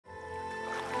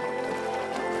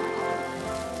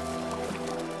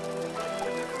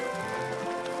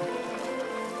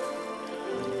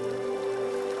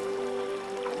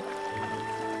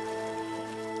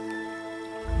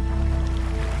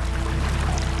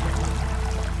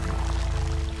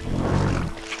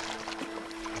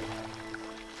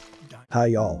Hi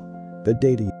y'all. Good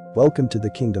day to you. Welcome to the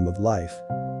kingdom of life.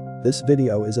 This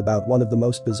video is about one of the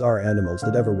most bizarre animals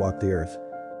that ever walked the earth.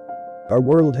 Our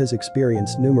world has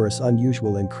experienced numerous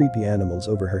unusual and creepy animals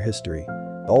over her history.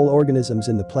 All organisms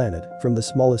in the planet, from the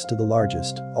smallest to the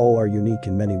largest, all are unique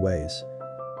in many ways.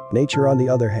 Nature, on the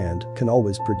other hand, can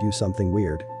always produce something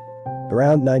weird.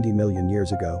 Around 90 million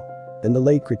years ago, in the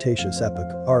late Cretaceous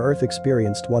epoch, our Earth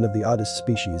experienced one of the oddest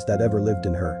species that ever lived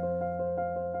in her.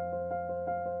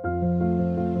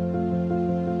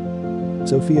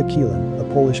 Sofia Keelan,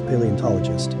 a Polish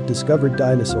paleontologist, discovered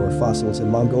dinosaur fossils in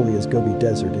Mongolia's Gobi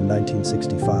Desert in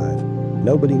 1965.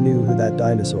 Nobody knew who that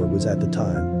dinosaur was at the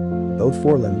time. Both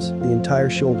forelimbs, the entire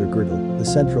shoulder girdle, the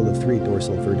central of 3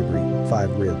 dorsal vertebrae,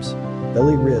 5 ribs,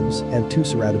 belly ribs, and 2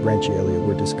 ceratobranchialia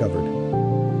were discovered.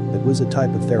 It was a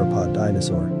type of theropod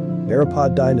dinosaur.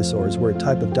 Theropod dinosaurs were a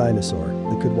type of dinosaur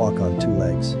that could walk on 2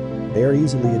 legs. They are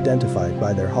easily identified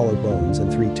by their hollow bones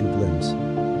and 3 tube limbs.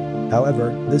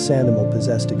 However, this animal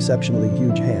possessed exceptionally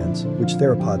huge hands, which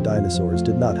theropod dinosaurs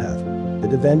did not have.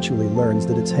 It eventually learns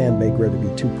that its hand may grow to be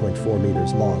 2.4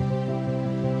 meters long.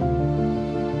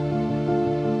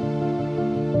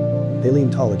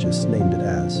 Paleontologists named it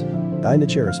as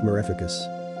Deinocheirus mirificus,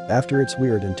 after its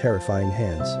weird and terrifying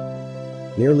hands.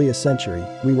 Nearly a century,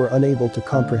 we were unable to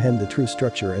comprehend the true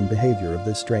structure and behavior of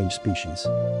this strange species.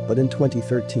 But in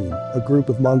 2013, a group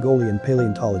of Mongolian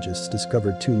paleontologists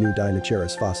discovered 2 new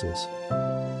Deinocheirus fossils.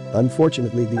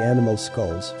 Unfortunately, the animal's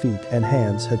skulls, feet, and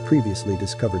hands had previously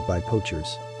discovered by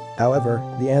poachers. However,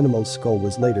 the animal's skull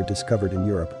was later discovered in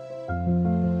Europe.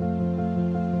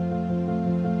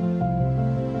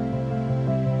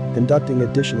 Conducting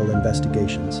additional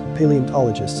investigations,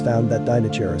 paleontologists found that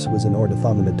Deinocheirus was an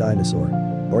ornithomimid dinosaur.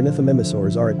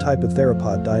 Ornithomimosaurs are a type of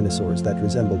theropod dinosaurs that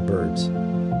resembled birds.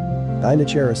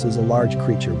 Deinocheirus is a large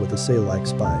creature with a sail-like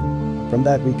spine. From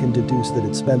that we can deduce that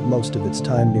it spent most of its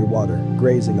time near water,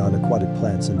 grazing on aquatic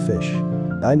plants and fish.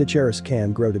 Deinocheirus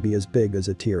can grow to be as big as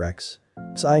a T-Rex.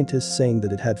 Scientists saying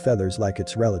that it had feathers like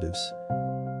its relatives.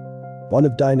 One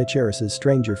of Deinocheirus's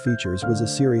stranger features was a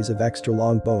series of extra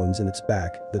long bones in its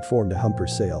back that formed a humper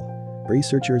sail.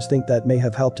 Researchers think that may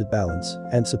have helped it balance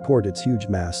and support its huge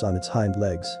mass on its hind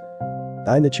legs.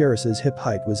 Deinocheirus's hip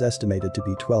height was estimated to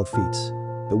be 12 feet.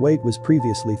 The weight was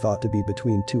previously thought to be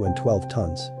between 2 and 12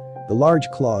 tons. The large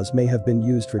claws may have been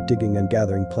used for digging and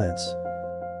gathering plants.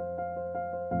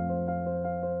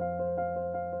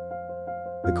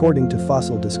 According to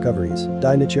fossil discoveries,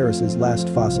 Deinocheirus's last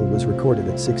fossil was recorded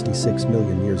at 66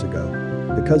 million years ago.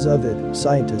 Because of it,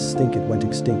 scientists think it went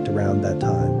extinct around that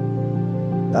time.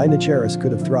 Deinocheirus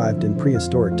could have thrived in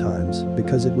prehistoric times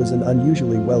because it was an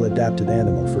unusually well-adapted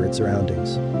animal for its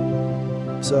surroundings.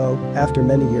 So, after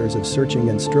many years of searching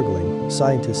and struggling,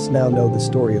 scientists now know the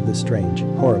story of this strange,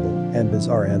 horrible, and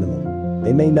bizarre animal.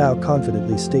 They may now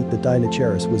confidently state that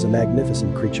Deinocheirus was a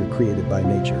magnificent creature created by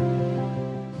nature.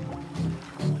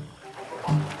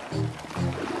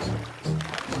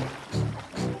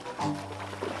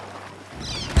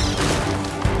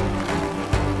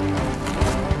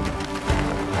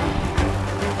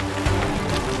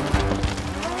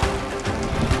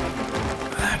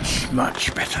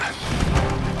 Much better.